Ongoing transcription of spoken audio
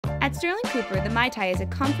At Sterling Cooper, the Mai Tai is a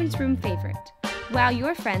conference room favorite. Wow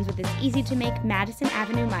your friends with this easy-to-make Madison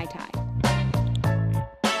Avenue Mai Tai.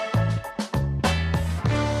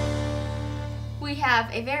 We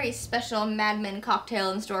have a very special Mad Men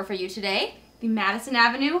cocktail in store for you today. The Madison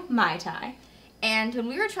Avenue Mai Tai. And when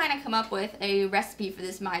we were trying to come up with a recipe for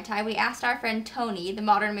this Mai Tai, we asked our friend Tony, the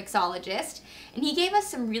modern mixologist, and he gave us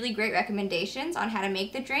some really great recommendations on how to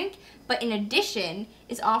make the drink, but in addition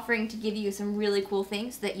is offering to give you some really cool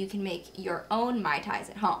things so that you can make your own Mai Tais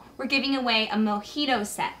at home. We're giving away a mojito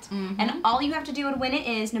set, and all you have to do to win it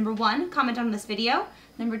is, number 1, comment on this video,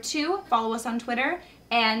 number 2, follow us on Twitter,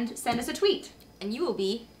 and send us a tweet. And you will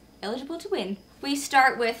be eligible to win. We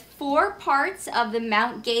start with 4 parts of the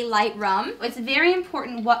Mount Gay Light rum. It's very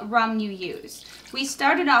important what rum you use. We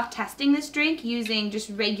started off testing this drink using just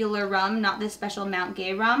regular rum, not this special Mount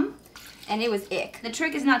Gay rum. And it was ick. The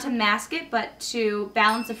trick is not to mask it, but to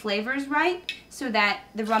balance the flavors right so that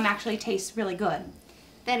the rum actually tastes really good.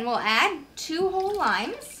 Then we'll add 2 whole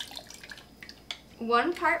limes,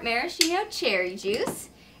 1 part maraschino cherry juice,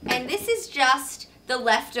 and this is just the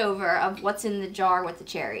leftover of what's in the jar with the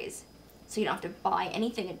cherries. So you don't have to buy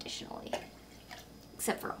anything additionally,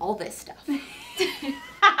 except for all this stuff.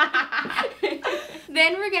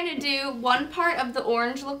 Then we're gonna do 1 part of the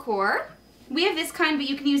orange liqueur. We have this kind, but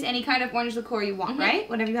you can use any kind of orange liqueur you want, right?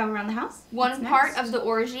 Whatever you have around the house. 1 part of the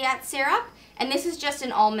orgeat syrup, and this is just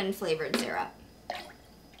an almond flavored syrup.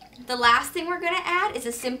 The last thing we're gonna add is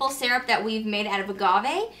a simple syrup that we've made out of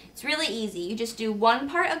agave. It's really easy. You just do 1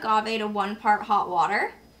 part agave to 1 part hot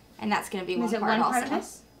water, and that's gonna be 1 part also. Part of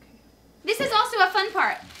this? This is also a fun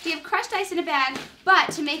part. We have crushed ice in a bag,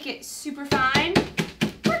 but to make it super fine,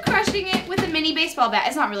 we're crushing it with a mini baseball bat.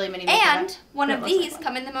 It's not really a mini baseball bat. And one of these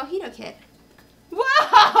come in the mojito kit.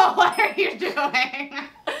 Whoa! What are you doing?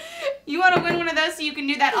 You want to win one of those so you can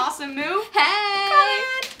do that awesome move?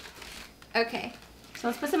 Hey! Okay. So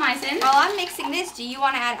let's put some ice in. While I'm mixing this, do you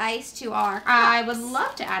want to add ice to our cups? I would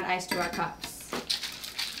love to add ice to our cups.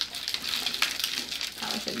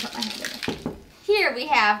 Probably shouldn't put my hand in it. Here we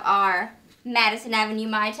have our Madison Avenue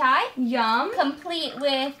Mai Tai. Yum. Complete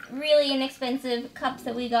with really inexpensive cups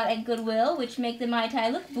that we got at Goodwill, which make the Mai Tai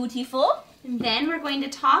look beautiful. And then we're going to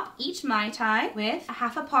top each Mai Tai with a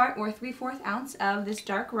 1/2 part or 3/4 ounce of this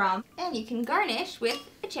dark rum. And you can garnish with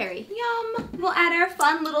a cherry. Yum. We'll add our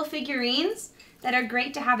fun little figurines that are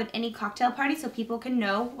great to have at any cocktail party so people can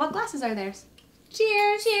know what glasses are theirs.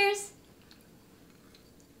 Cheers. Cheers.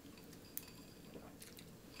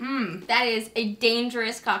 That is a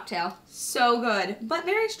dangerous cocktail. So good, but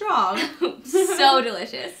very strong. So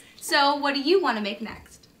delicious. So what do you want to make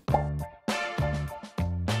next?